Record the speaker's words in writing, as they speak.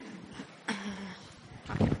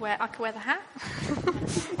I could wear the hat.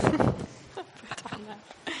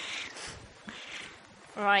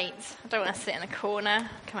 Right, I don't want to sit in a corner.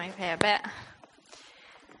 Come over here a bit.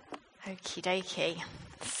 Okie dokie.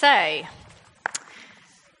 So,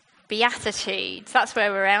 Beatitudes, that's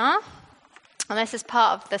where we are. And this is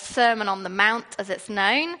part of the Sermon on the Mount, as it's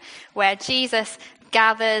known, where Jesus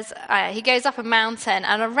gathers, he goes up a mountain,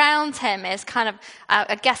 and around him is kind of,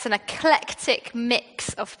 I guess, an eclectic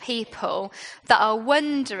mix of people that are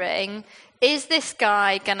wondering, is this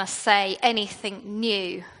guy going to say anything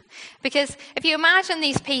new? Because if you imagine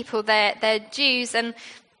these people, they're Jews, and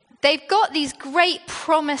they've got these great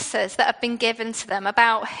promises that have been given to them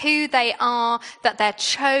about who they are, that they're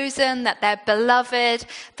chosen, that they're beloved,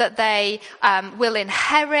 that they will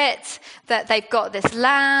inherit, that they've got this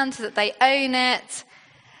land, that they own it.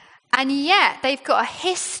 And yet they've got a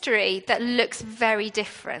history that looks very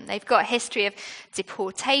different. They've got a history of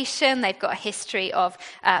deportation. They've got a history of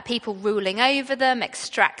people ruling over them,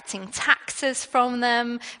 extracting taxes from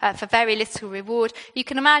them for very little reward. You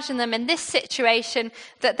can imagine them in this situation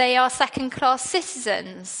that they are second-class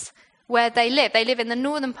citizens where they live. They live in the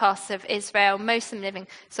northern parts of Israel, most of them living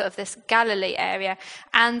sort of this Galilee area.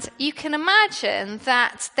 And you can imagine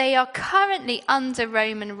that they are currently under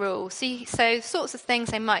Roman rule. So sorts of things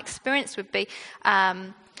they might experience would be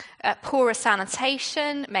poorer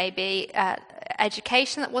sanitation, maybe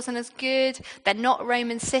education that wasn't as good. They're not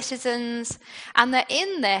Roman citizens. And they're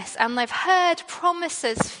in this, and they've heard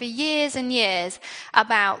promises for years and years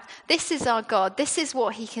about, this is our God, this is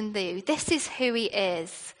what he can do, this is who he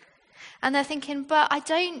is. And they're thinking, but I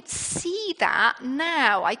don't see that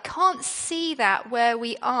now. I can't see that where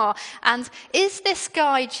we are. And is this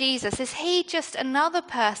guy, Jesus, is he just another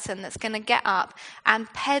person that's going to get up and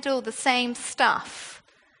peddle the same stuff?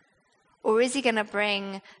 Or is he going to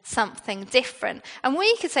bring something different? And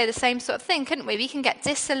we could say the same sort of thing, couldn't we? We can get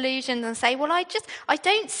disillusioned and say, well, I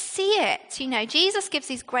don't see it. You know, Jesus gives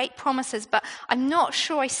these great promises, but I'm not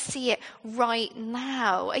sure I see it right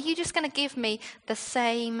now. Are you just going to give me the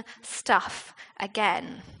same stuff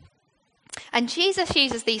again? And Jesus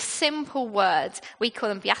uses these simple words, we call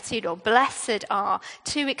them beatitude or blessed are,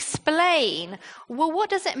 to explain, well, what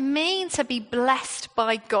does it mean to be blessed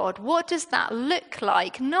by God? What does that look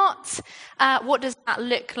like? Not what does that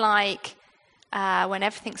look like when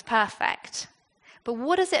everything's perfect, but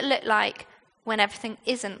what does it look like when everything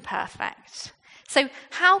isn't perfect? So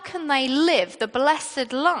how can they live the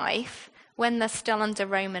blessed life when they're still under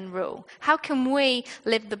Roman rule? How can we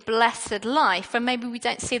live the blessed life when maybe we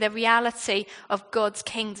don't see the reality of God's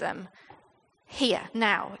kingdom here,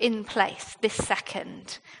 now, in place, this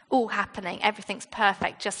second, all happening, everything's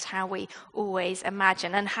perfect, just how we always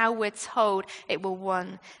imagine and how we're told it will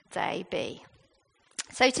one day be?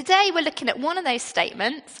 So today we're looking at one of those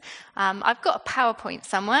statements. I've got a PowerPoint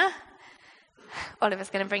somewhere. Oliver's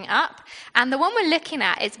going to bring it up. And the one we're looking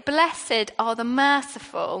at is, blessed are the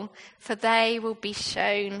merciful, for they will be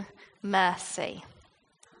shown mercy.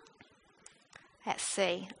 Let's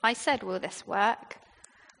see. I said, will this work?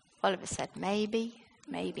 Oliver said, maybe,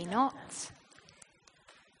 maybe not.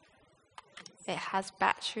 It has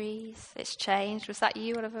batteries. It's changed. Was that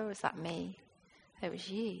you, Oliver, or was that me? It was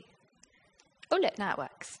you. Oh, look, now it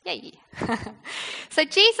works. Yay. So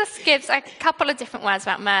Jesus gives a couple of different words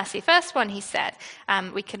about mercy. First one he said,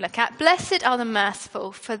 we can look at, blessed are the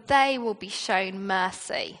merciful, for they will be shown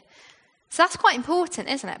mercy. So that's quite important,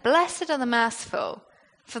 isn't it? Blessed are the merciful,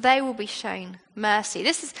 for they will be shown mercy.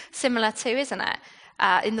 This is similar to, isn't it?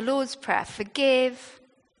 In the Lord's Prayer, forgive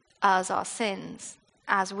us our sins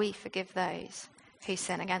as we forgive those who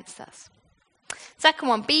sin against us. Second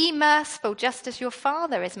one, be merciful just as your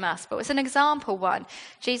Father is merciful. It's an example one.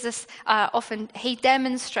 Jesus often, he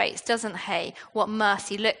demonstrates, doesn't he, what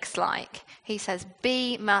mercy looks like. He says,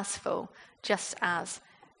 be merciful just as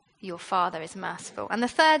your Father is merciful. And the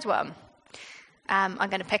third one I'm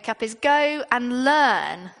going to pick up is, go and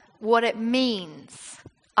learn what it means.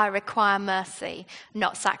 I require mercy,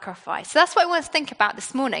 not sacrifice. So that's what I want to think about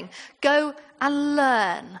this morning. Go and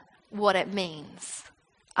learn what it means.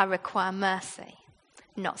 I require mercy,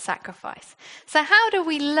 not sacrifice. So how do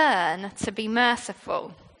we learn to be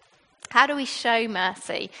merciful? How do we show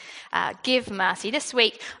mercy, give mercy? This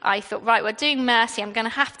week I thought, right, we're doing mercy. I'm going to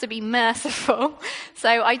have to be merciful. So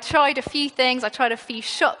I tried a few things. I tried a few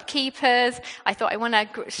shopkeepers. I thought I want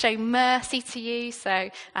to show mercy to you. So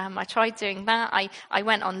I tried doing that. I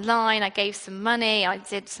went online. I gave some money. I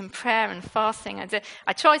did some prayer and fasting.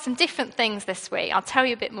 I tried some different things this week. I'll tell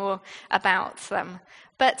you a bit more about them.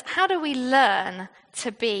 But how do we learn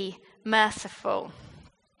to be merciful?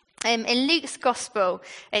 In Luke's gospel,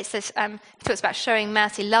 it says, it talks about showing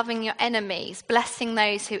mercy, loving your enemies, blessing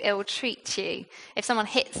those who ill-treat you. If someone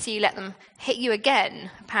hits you, let them hit you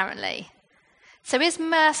again, apparently. So is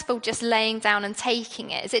merciful just laying down and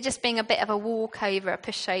taking it? Is it just being a bit of a walkover, a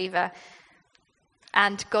pushover,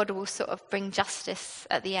 and God will sort of bring justice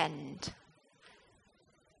at the end?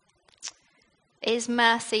 Is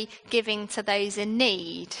mercy giving to those in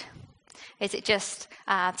need? Is it just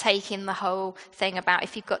taking the whole thing about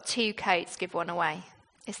if you've got 2 coats, give one away?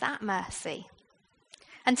 Is that mercy?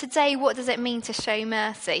 And today, what does it mean to show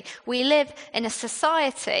mercy? We live in a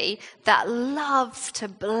society that loves to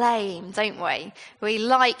blame, don't we? We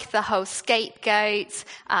like the whole scapegoat.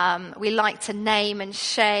 We like to name and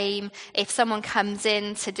shame. If someone comes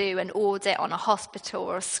in to do an audit on a hospital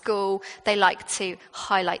or a school, they like to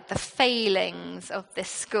highlight the failings of this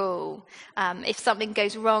school. If something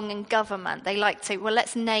goes wrong in government, they like to, well,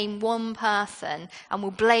 let's name one person and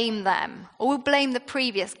we'll blame them. Or we'll blame the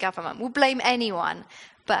previous government. We'll blame anyone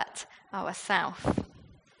but ourselves.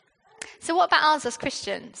 So what about us as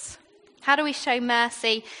Christians? How do we show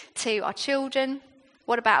mercy to our children?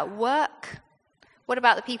 What about work? What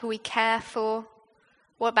about the people we care for?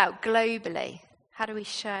 What about globally? How do we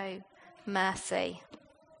show mercy?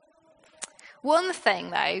 One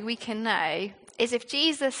thing, though, we can know is if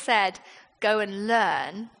Jesus said, go and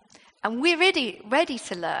learn, and we're ready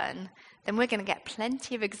to learn, then we're going to get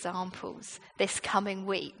plenty of examples this coming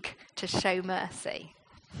week to show mercy.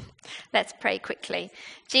 Let's pray quickly.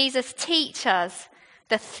 Jesus, teach us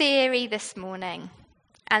the theory this morning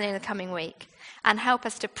and in the coming week, and help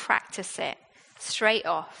us to practice it straight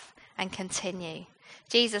off and continue.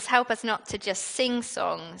 Jesus, help us not to just sing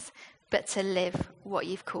songs, but to live what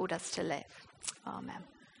you've called us to live. Amen.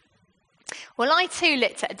 Well, I too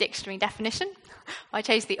looked at a dictionary definition. I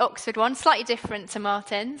chose the Oxford one, slightly different to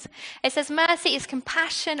Martin's. It says, mercy is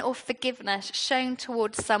compassion or forgiveness shown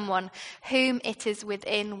towards someone whom it is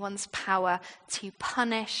within one's power to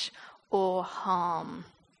punish or harm.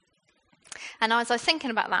 And as I was thinking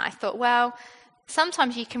about that, I thought, well,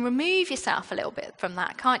 sometimes you can remove yourself a little bit from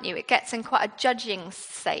that, can't you? It gets in quite a judging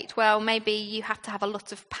state. Well, maybe you have to have a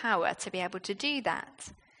lot of power to be able to do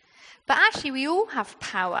that. But actually, we all have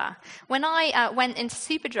power. When I went into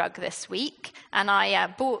Superdrug this week and I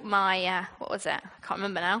bought my, what was it? I can't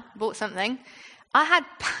remember now. Bought something. I had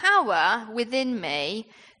power within me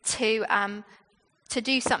to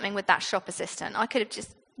do something with that shop assistant. I could have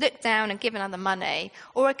just looked down and given her the money,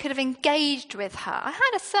 or I could have engaged with her. I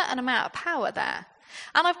had a certain amount of power there.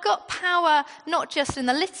 And I've got power not just in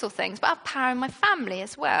the little things, but I have power in my family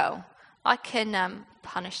as well. I can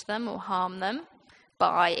punish them or harm them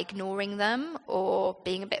by ignoring them or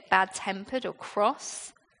being a bit bad-tempered or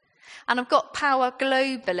cross. And I've got power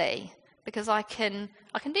globally because I can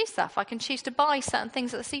do stuff. I can choose to buy certain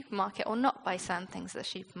things at the supermarket or not buy certain things at the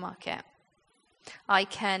supermarket. I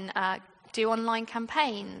can do online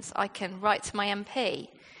campaigns. I can write to my MP.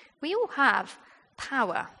 We all have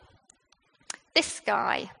power. This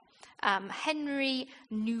guy, Henry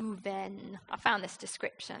Nouwen, I found this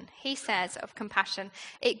description. He says of compassion,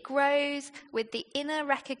 it grows with the inner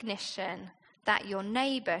recognition that your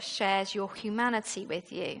neighbour shares your humanity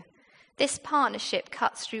with you. This partnership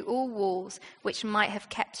cuts through all walls which might have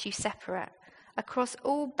kept you separate, across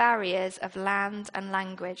all barriers of land and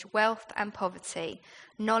language, wealth and poverty,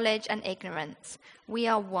 knowledge and ignorance. We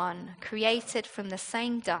are one, created from the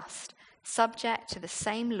same dust, subject to the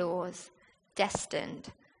same laws,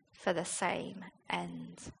 destined for the same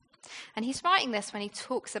end. And he's writing this when he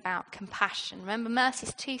talks about compassion. Remember, mercy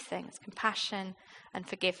is 2 things, compassion and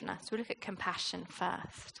forgiveness. We'll look at compassion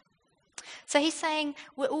first. So he's saying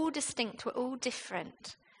we're all distinct, we're all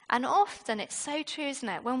different. And often it's so true, isn't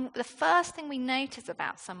it? When the first thing we notice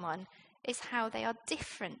about someone is how they are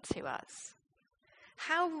different to us.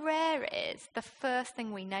 How rare it is, the first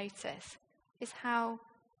thing we notice is how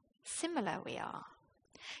similar we are.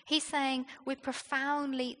 He's saying we're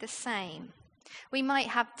profoundly the same. We might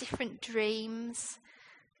have different dreams,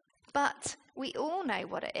 but we all know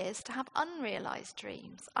what it is to have unrealized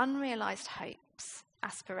dreams, unrealized hopes,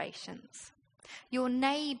 aspirations. Your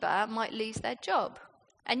neighbour might lose their job,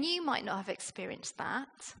 and you might not have experienced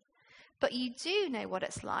that, but you do know what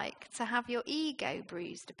it's like to have your ego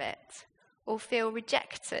bruised a bit, or feel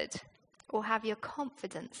rejected, or have your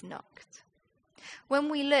confidence knocked. When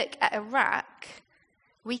we look at Iraq,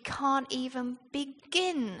 we can't even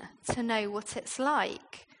begin to know what it's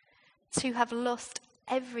like to have lost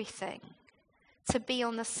everything, to be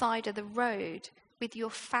on the side of the road with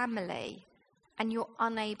your family and you're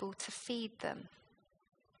unable to feed them.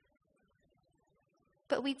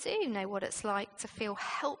 But we do know what it's like to feel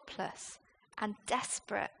helpless and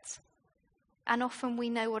desperate. And often we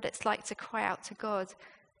know what it's like to cry out to God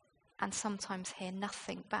and sometimes hear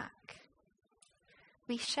nothing back.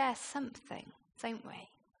 We share something, don't we?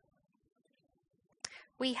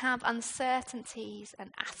 We have uncertainties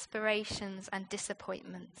and aspirations and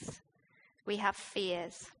disappointments. We have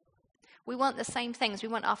fears. We want the same things. We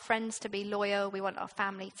want our friends to be loyal. We want our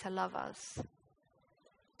family to love us.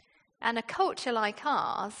 And a culture like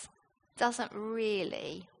ours doesn't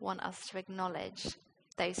really want us to acknowledge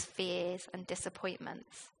those fears and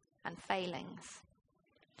disappointments and failings.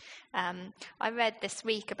 I read this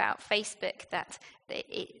week about Facebook that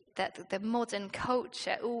the modern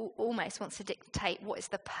culture almost wants to dictate what is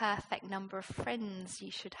the perfect number of friends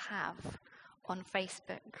you should have on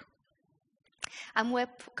Facebook. And we're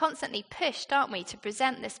constantly pushed, aren't we, to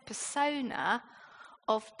present this persona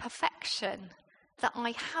of perfection, that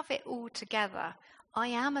I have it all together. I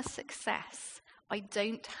am a success. I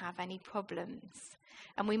don't have any problems.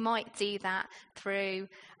 And we might do that through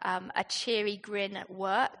a cheery grin at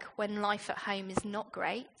work when life at home is not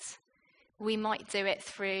great. We might do it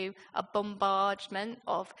through a bombardment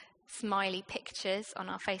of smiley pictures on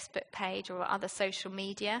our Facebook page or other social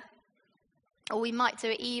media. Or we might do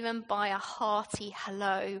it even by a hearty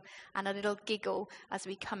hello and a little giggle as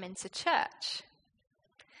we come into church.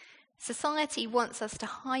 Society wants us to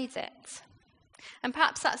hide it. And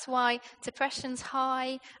perhaps that's why depression's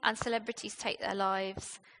high and celebrities take their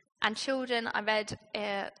lives. And children, I read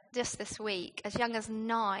just this week, as young as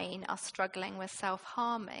 9 are struggling with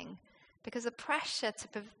self-harming because the pressure to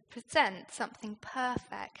present something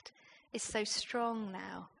perfect is so strong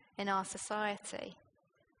now in our society.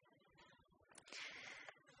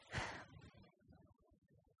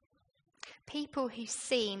 People who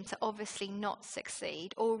seem to obviously not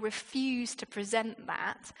succeed or refuse to present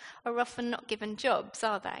that are often not given jobs,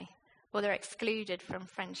 are they? Or they're excluded from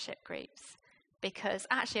friendship groups because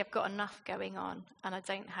actually I've got enough going on and I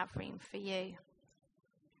don't have room for you.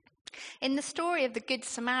 In the story of the Good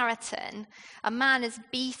Samaritan, a man is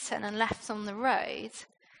beaten and left on the road,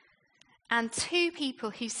 and 2 people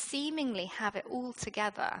who seemingly have it all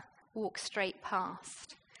together walk straight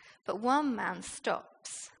past. But one man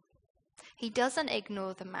stops. He doesn't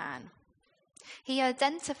ignore the man. He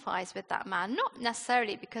identifies with that man, not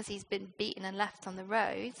necessarily because he's been beaten and left on the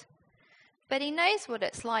road, but he knows what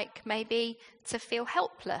it's like maybe to feel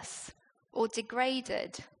helpless or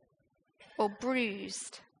degraded or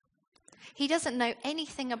bruised. He doesn't know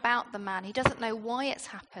anything about the man. He doesn't know why it's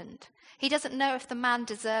happened. He doesn't know if the man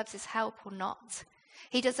deserves his help or not.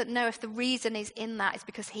 He doesn't know if the reason he's in that is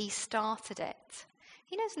because he started it.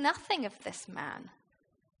 He knows nothing of this man.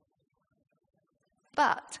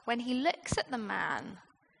 But when he looks at the man,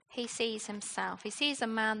 he sees himself. He sees a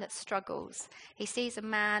man that struggles. He sees a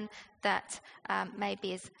man that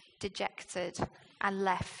maybe is dejected and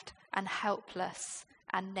left and helpless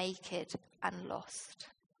and naked and lost.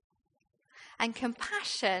 And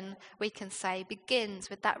compassion, we can say, begins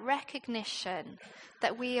with that recognition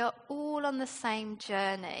that we are all on the same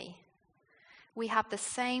journey. We have the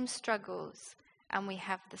same struggles and we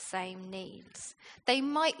have the same needs. They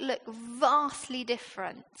might look vastly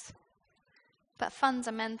different, but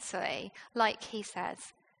fundamentally, like he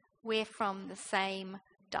says, we're from the same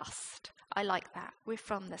dust. I like that. We're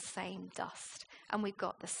from the same dust and we've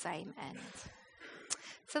got the same end.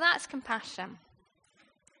 So that's compassion.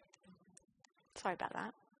 Sorry about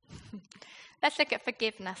that. Let's look at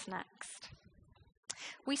forgiveness next.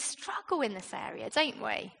 We struggle in this area, don't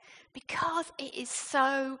we? Because it is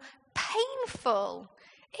so painful.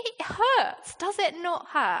 It hurts. Does it not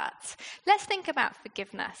hurt? Let's think about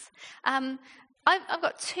forgiveness. I've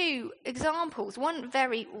got 2 examples. One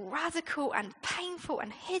very radical and painful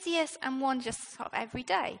and hideous, and one just sort of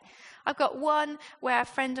everyday. I've got one where a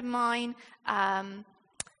friend of mine,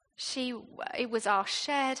 it was our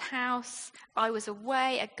shared house. I was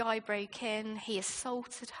away. A guy broke in. He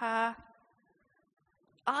assaulted her.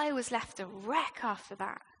 I was left a wreck after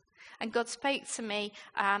that. And God spoke to me.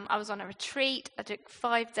 I was on a retreat. I took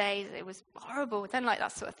 5 days. It was horrible. I don't like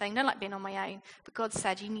that sort of thing. I don't like being on my own. But God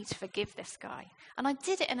said, you need to forgive this guy. And I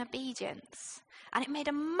did it in obedience. And it made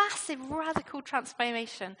a massive, radical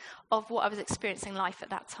transformation of what I was experiencing in life at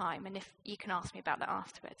that time. And if you can ask me about that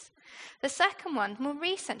afterwards. The second one, more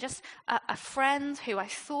recent, just a friend who I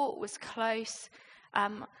thought was close,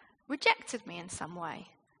 rejected me in some way.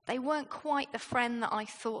 They weren't quite the friend that I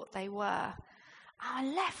thought they were. I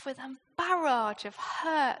left with a barrage of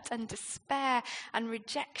hurt and despair and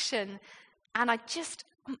rejection. And I'm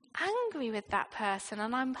angry with that person.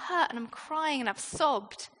 And I'm hurt and I'm crying and I've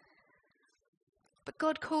sobbed. But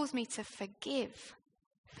God calls me to forgive.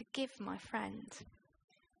 Forgive my friend.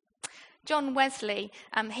 John Wesley,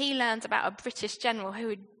 he learned about a British general who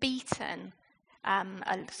had beaten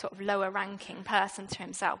a sort of lower-ranking person to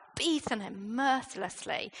himself, beaten him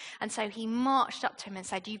mercilessly. And so he marched up to him and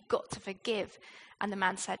said, "You've got to forgive." And the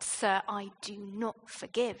man said, "Sir, I do not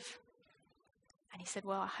forgive." And he said,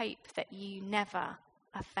 "Well, I hope that you never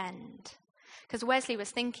offend." Because Wesley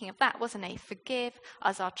was thinking of that, wasn't he? Forgive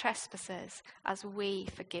us our trespasses as we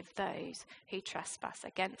forgive those who trespass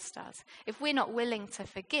against us. If we're not willing to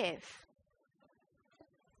forgive,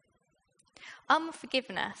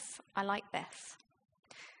 unforgiveness, I like this,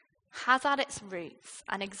 has at its roots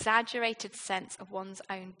an exaggerated sense of one's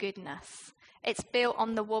own goodness. It's built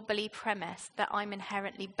on the wobbly premise that I'm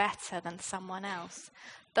inherently better than someone else.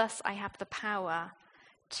 Thus, I have the power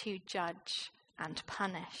to judge and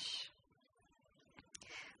punish.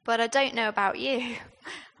 But I don't know about you.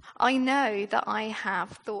 I know that I have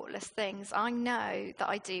thoughtless things. I know that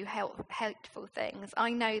I do helpful things. I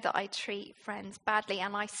know that I treat friends badly,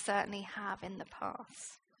 and I certainly have in the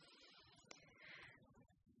past.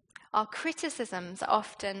 Our criticisms are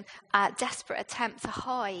often a desperate attempt to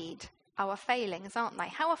hide our failings, aren't they?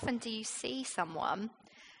 How often do you see someone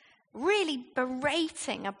really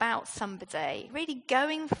berating about somebody, really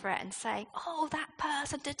going for it and saying, "Oh, that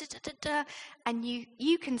person, da, da, da, da, da," and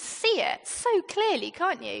you can see it so clearly,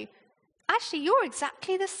 can't you? Actually, you're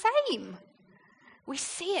exactly the same. We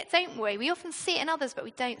see it, don't we? We often see it in others, but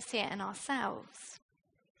we don't see it in ourselves.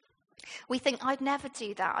 We think, "I'd never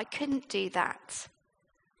do that. I couldn't do that."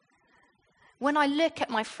 When I look at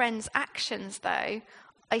my friend's actions, though,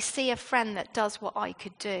 I see a friend that does what I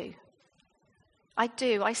could do.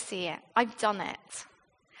 I see it. I've done it.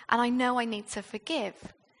 And I know I need to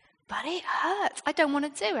forgive. But it hurts. I don't want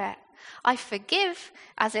to do it. I forgive,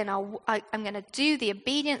 as in I'm going to do the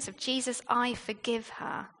obedience of Jesus. I forgive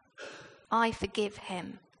her. I forgive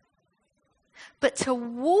him. But to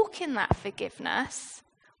walk in that forgiveness,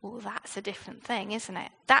 well, that's a different thing, isn't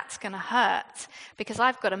it? That's going to hurt because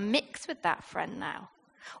I've got to mix with that friend now.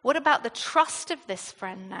 What about the trust of this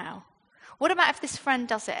friend now? What about if this friend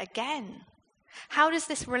does it again? How does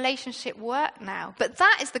this relationship work now? But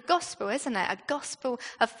that is the gospel, isn't it? A gospel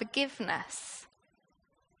of forgiveness.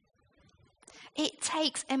 It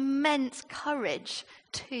takes immense courage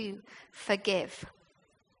to forgive,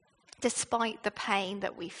 despite the pain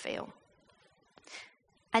that we feel.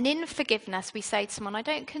 And in forgiveness, we say to someone, "I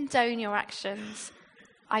don't condone your actions.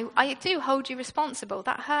 I do hold you responsible.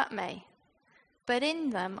 That hurt me. But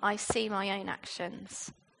in them, I see my own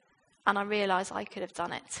actions. And I realise I could have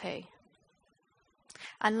done it too.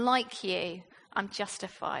 And like you, I'm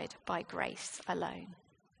justified by grace alone."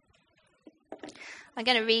 I'm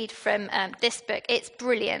going to read from this book. It's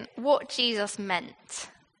brilliant. What Jesus Meant.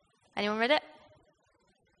 Anyone read it?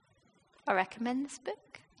 I recommend this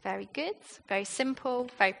book. Very good. Very simple.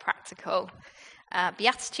 Very practical.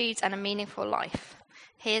 Beatitudes and a Meaningful Life.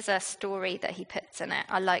 Here's a story that he puts in it.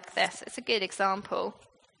 I like this. It's a good example.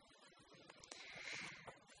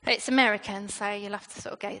 It's American, so you'll have to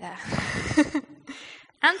sort of go there.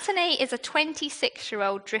 Anthony is a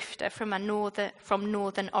 26-year-old drifter from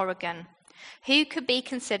northern Oregon, who could be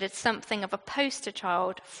considered something of a poster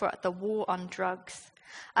child for the war on drugs.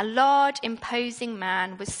 A large, imposing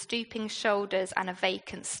man with stooping shoulders and a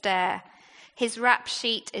vacant stare. His rap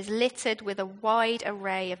sheet is littered with a wide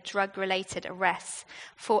array of drug-related arrests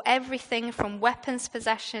for everything from weapons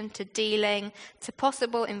possession to dealing to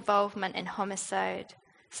possible involvement in homicide.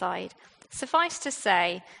 Suffice to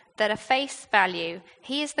say that at face value,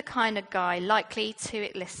 he is the kind of guy likely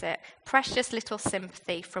to elicit precious little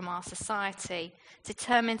sympathy from our society,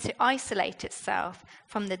 determined to isolate itself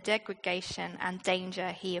from the degradation and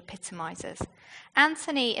danger he epitomizes.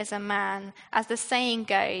 Anthony is a man, as the saying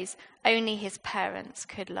goes, only his parents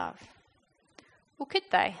could love. Or could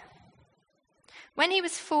they? When he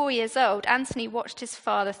was 4 years old, Anthony watched his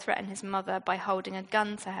father threaten his mother by holding a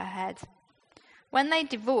gun to her head. When they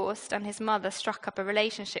divorced and his mother struck up a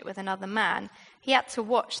relationship with another man, he had to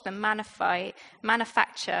watch them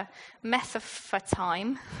manufacture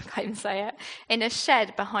methamphetamine, I can't even say it, in a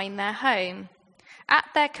shed behind their home. At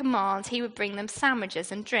their command, he would bring them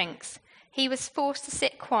sandwiches and drinks. He was forced to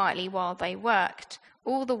sit quietly while they worked,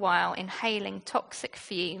 all the while inhaling toxic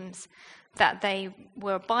fumes that they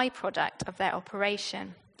were a byproduct of their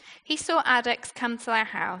operation. He saw addicts come to their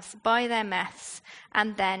house, buy their meths,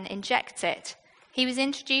 and then inject it. He was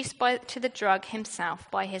introduced to the drug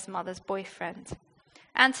himself by his mother's boyfriend.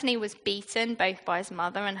 Anthony was beaten both by his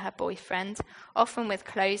mother and her boyfriend, often with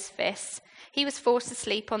closed fists. He was forced to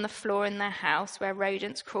sleep on the floor in their house where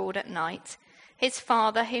rodents crawled at night. His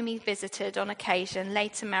father, whom he visited on occasion,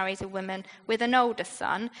 later married a woman with an older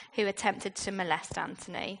son who attempted to molest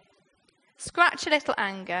Anthony. Scratch a little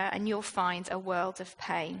anger and you'll find a world of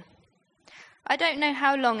pain. I don't know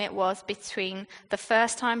how long it was between the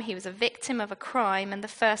first time he was a victim of a crime and the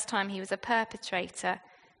first time he was a perpetrator,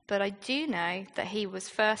 but I do know that he was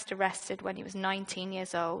first arrested when he was 19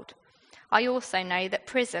 years old. I also know that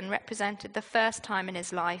prison represented the first time in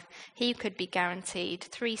his life he could be guaranteed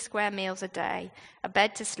 3 square meals a day, a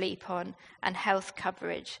bed to sleep on, and health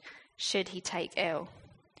coverage should he take ill.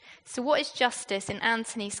 So what is justice in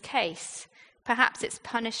Anthony's case? Perhaps it's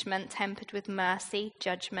punishment tempered with mercy,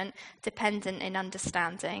 judgment dependent in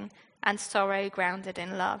understanding, and sorrow grounded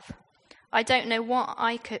in love. I don't know what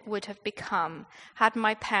would have become had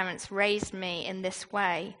my parents raised me in this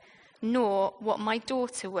way, nor what my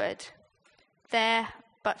daughter would. There,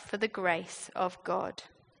 but for the grace of God.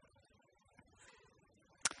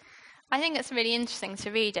 I think it's really interesting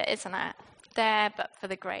to read it, isn't it? There, but for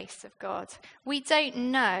the grace of God. We don't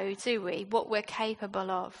know, do we, what we're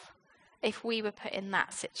capable of if we were put in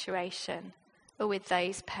that situation, or with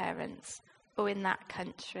those parents, or in that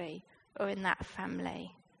country, or in that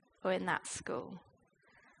family, or in that school.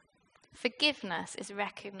 Forgiveness is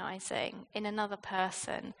recognizing in another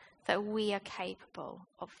person that we are capable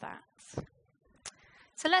of that.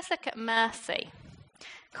 So let's look at mercy,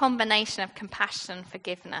 combination of compassion and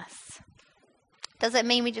forgiveness. Does it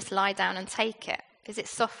mean we just lie down and take it? Is it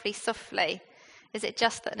softly? Is it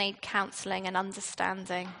just that need counselling and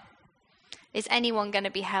understanding? Is anyone going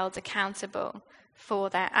to be held accountable for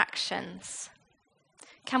their actions?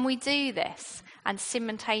 Can we do this and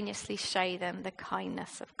simultaneously show them the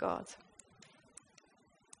kindness of God?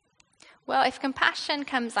 Well, if compassion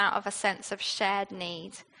comes out of a sense of shared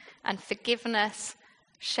need and forgiveness,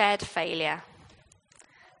 shared failure,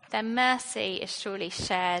 then mercy is surely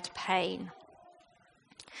shared pain.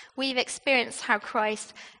 We've experienced how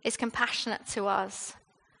Christ is compassionate to us.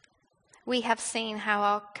 We have seen how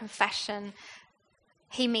our confession,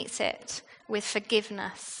 he meets it with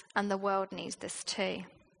forgiveness, and the world needs this too.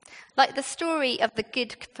 Like the story of the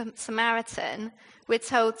Good Samaritan, we're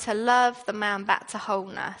told to love the man back to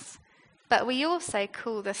wholeness, but we also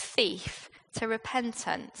call the thief to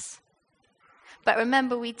repentance. But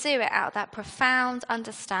remember, we do it out of that profound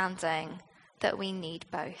understanding that we need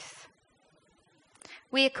both.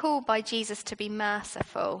 We are called by Jesus to be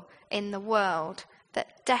merciful in the world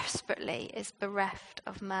that desperately is bereft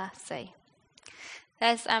of mercy.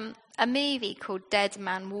 There's a movie called Dead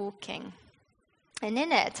Man Walking, and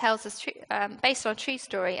in it tells us, based on a true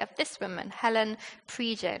story of this woman, Helen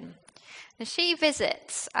Pridgen. And she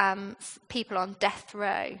visits people on death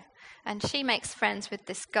row, and she makes friends with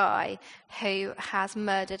this guy who has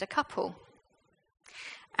murdered a couple.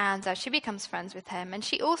 And she becomes friends with him. And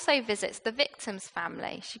she also visits the victim's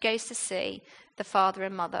family. She goes to see the father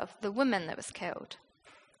and mother of the woman that was killed.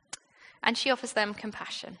 And she offers them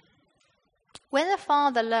compassion. When the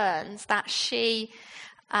father learns that she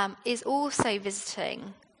is also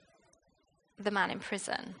visiting the man in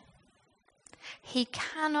prison, he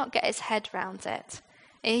cannot get his head round it.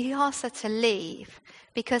 He asks her to leave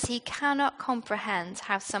because he cannot comprehend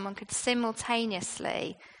how someone could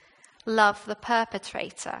simultaneously love the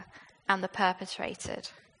perpetrator and the perpetrated.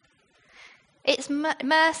 Its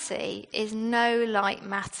mercy is no light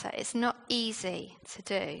matter. It's not easy to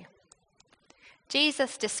do.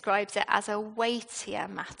 Jesus describes it as a weightier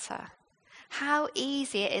matter. How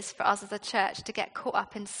easy it is for us as a church to get caught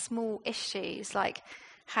up in small issues like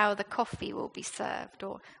how the coffee will be served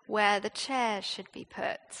or where the chairs should be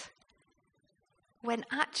put, when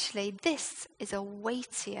actually this is a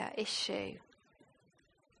weightier issue.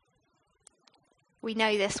 We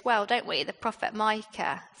know this well, don't we? The prophet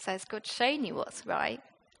Micah says, God's shown you what's right.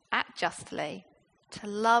 Act justly, to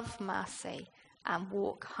love mercy and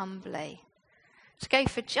walk humbly. To go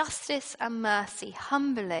for justice and mercy,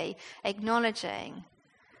 humbly acknowledging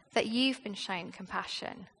that you've been shown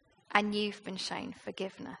compassion and you've been shown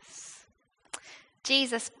forgiveness.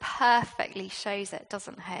 Jesus perfectly shows it,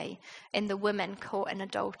 doesn't he, in the woman caught in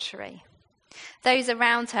adultery. Those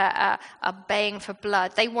around her are baying for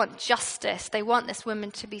blood. They want justice. They want this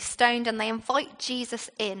woman to be stoned, and they invite Jesus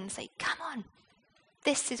in and say, come on,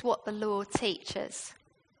 this is what the law teaches.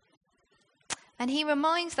 And he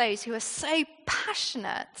reminds those who are so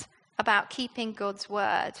passionate about keeping God's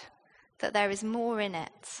word that there is more in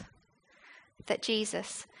it,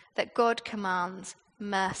 that God commands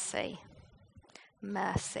mercy.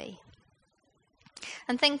 Mercy.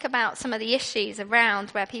 And think about some of the issues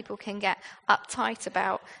around where people can get uptight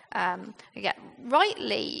about, get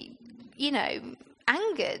rightly,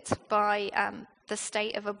 angered by the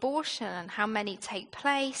state of abortion and how many take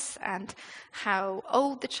place and how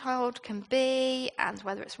old the child can be and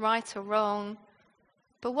whether it's right or wrong.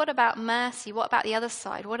 But what about mercy? What about the other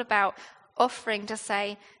side? What about offering to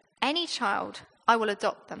say, any child, I will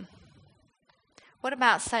adopt them? What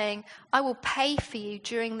about saying, I will pay for you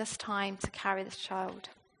during this time to carry this child?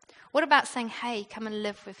 What about saying, hey, come and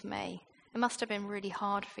live with me? It must have been really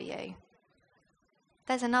hard for you.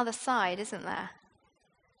 There's another side, isn't there?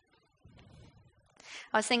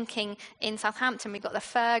 I was thinking, in Southampton, we've got the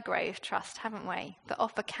Fairgrove Trust, haven't we, that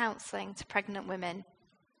offer counselling to pregnant women.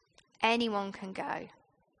 Anyone can go,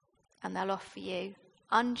 and they'll offer you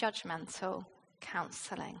unjudgmental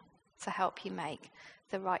counselling to help you make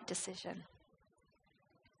the right decision.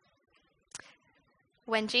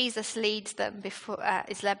 When Jesus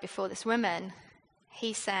is led before this woman,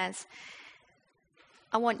 he says,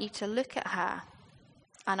 I want you to look at her,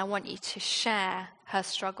 and I want you to share her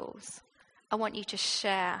struggles. I want you to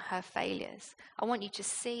share her failures. I want you to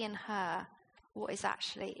see in her what is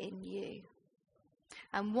actually in you.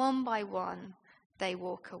 And one by one, they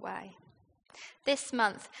walk away. This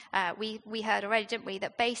month, we heard already, didn't we,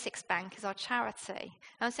 that Basics Bank is our charity.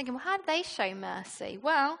 And I was thinking, well, how do they show mercy?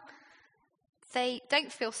 Well, they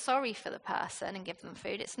don't feel sorry for the person and give them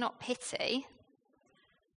food. It's not pity.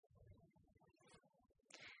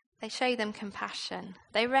 They show them compassion.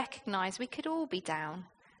 They recognise we could all be down.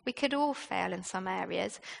 We could all fail in some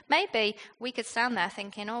areas. Maybe we could stand there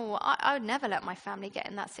thinking, oh, I would never let my family get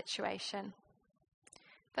in that situation.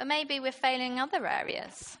 But maybe we're failing in other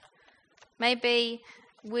areas. Maybe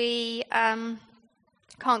we can't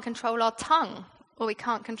control our tongue, or we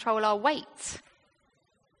can't control our weight.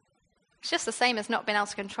 It's just the same as not being able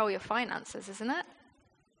to control your finances, isn't it?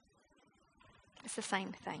 It's the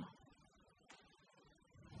same thing.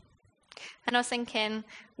 And I was thinking,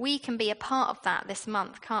 we can be a part of that this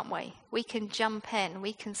month, can't we? We can jump in.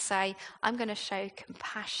 We can say, I'm going to show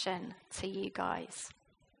compassion to you guys.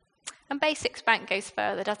 And Basics Bank goes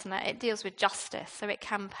further, doesn't it? It deals with justice, so it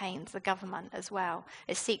campaigns the government as well.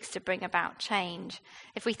 It seeks to bring about change.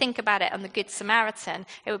 If we think about it on the Good Samaritan,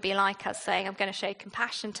 it would be like us saying, I'm going to show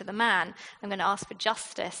compassion to the man. I'm going to ask for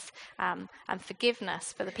justice and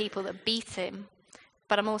forgiveness for the people that beat him.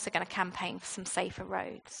 But I'm also going to campaign for some safer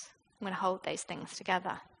roads. I'm going to hold those things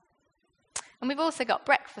together. And we've also got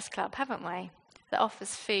Breakfast Club, haven't we? That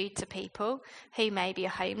offers food to people who maybe are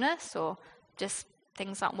homeless or just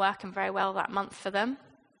things aren't working very well that month for them.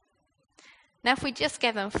 Now, if we just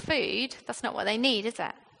give them food, that's not what they need, is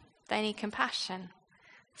it? They need compassion.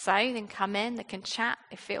 So they can come in, they can chat,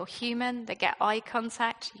 they feel human, they get eye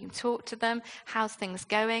contact, you can talk to them, how's things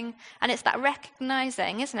going? And it's that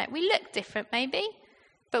recognising, isn't it? We look different maybe,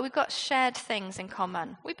 but we've got shared things in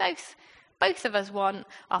common. We both of us want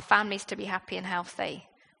our families to be happy and healthy.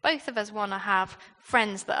 Both of us want to have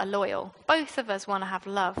friends that are loyal. Both of us want to have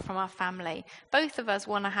love from our family. Both of us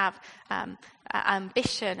want to have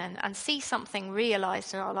ambition and see something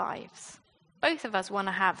realised in our lives. Both of us want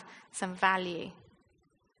to have some value.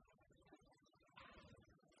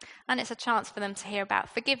 And it's a chance for them to hear about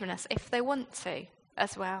forgiveness if they want to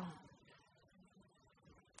as well.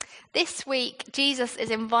 This week, Jesus is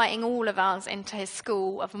inviting all of us into his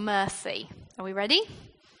school of mercy. Are we ready?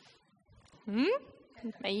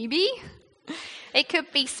 Maybe. It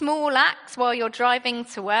could be small acts while you're driving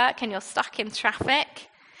to work and you're stuck in traffic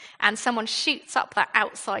and someone shoots up that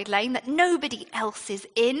outside lane that nobody else is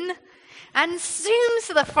in and zooms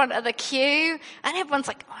to the front of the queue and everyone's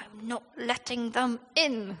like, I'm not letting them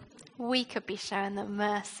in. We could be showing them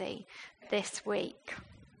mercy this week.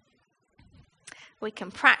 We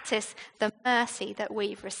can practice the mercy that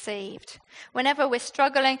we've received. Whenever we're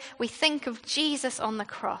struggling, we think of Jesus on the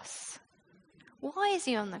cross. Why is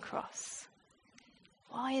he on the cross?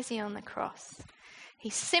 Why is he on the cross? He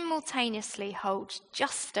simultaneously holds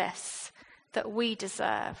justice that we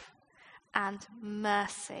deserve and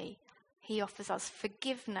mercy. He offers us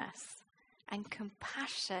forgiveness and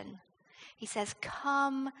compassion. He says,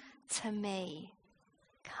 come to me.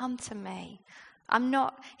 Come to me.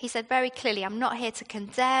 He said very clearly, I'm not here to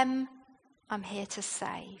condemn, I'm here to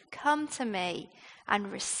save. Come to me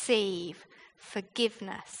and receive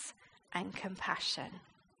forgiveness and compassion.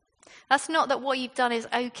 That's not that what you've done is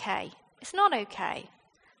okay. It's not okay.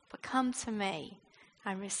 But come to me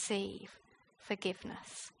and receive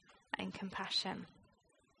forgiveness and compassion.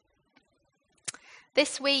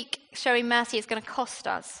 This week, showing mercy is going to cost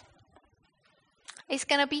us. It's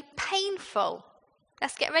going to be painful.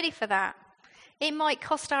 Let's get ready for that. It might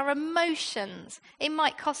cost our emotions. It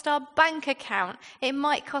might cost our bank account. It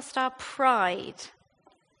might cost our pride.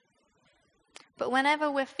 But whenever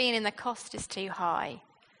we're feeling the cost is too high,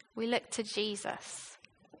 we look to Jesus,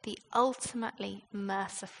 the ultimately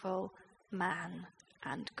merciful man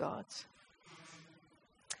and God.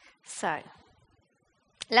 So,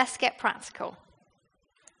 Let's get practical.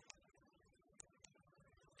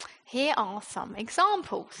 Here are some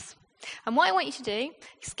examples. And what I want you to do,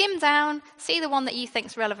 skim down, see the one that you think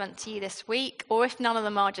is relevant to you this week, or if none of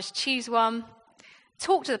them are, just choose one.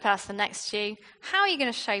 Talk to the person next to you. How are you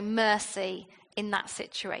going to show mercy in that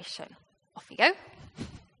situation? Off you go.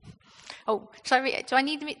 Oh, shall I read? Do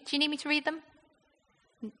you need me to read them?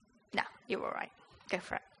 No, you're all right. Go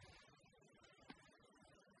for it.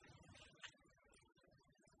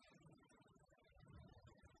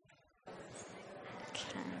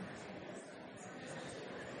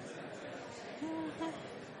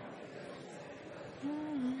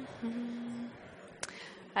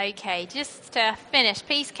 Okay, just to finish,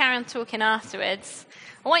 please carry on talking afterwards.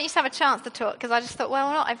 I want you to have a chance to talk, because I just thought, well,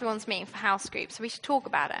 not everyone's meeting for house group, so we should talk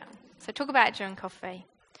about it. So talk about it during coffee.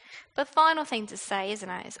 But the final thing to say, isn't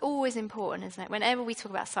it? It's always important, isn't it? Whenever we talk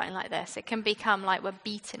about something like this, it can become like we're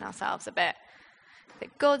beating ourselves a bit.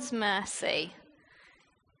 But God's mercy,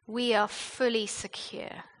 we are fully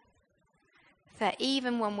secure that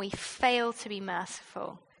even when we fail to be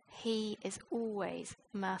merciful, He is always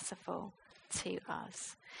merciful to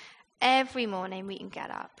us. Every morning we can get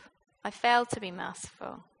up. I failed to be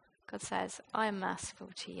merciful. God says, I am merciful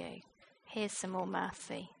to you. Here's some more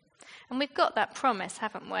mercy. And we've got that promise,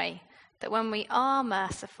 haven't we? That when we are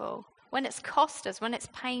merciful, when it's cost us, when it's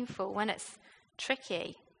painful, when it's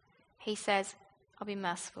tricky, He says, I'll be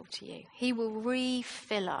merciful to you. He will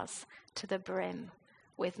refill us to the brim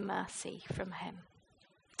with mercy from Him.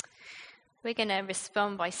 We're going to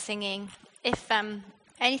respond by singing. If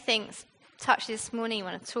anything's touched this morning, you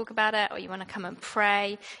want to talk about it, or you want to come and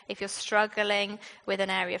pray, if you're struggling with an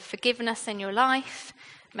area of forgiveness in your life,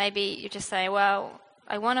 maybe you just say, well,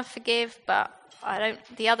 I want to forgive, but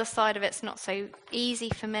the other side of it's not so easy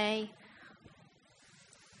for me.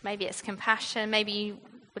 Maybe it's compassion. Maybe you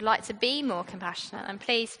would like to be more compassionate. And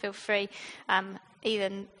please feel free, either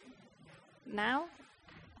now,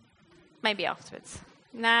 maybe afterwards.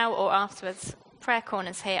 Now or afterwards. Prayer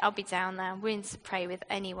corner's here. I'll be down there. I'm willing to pray with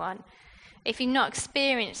anyone. If you've not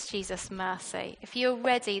experienced Jesus' mercy, if you're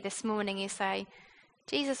ready this morning, you say,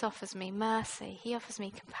 Jesus offers me mercy. He offers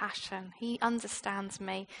me compassion. He understands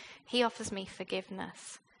me. He offers me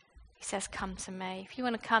forgiveness. He says, come to me. If you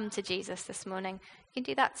want to come to Jesus this morning, you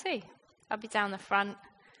can do that too. I'll be down the front.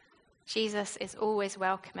 Jesus is always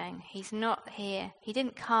welcoming. He's not here. He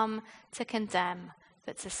didn't come to condemn,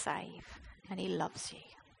 but to save. And He loves you.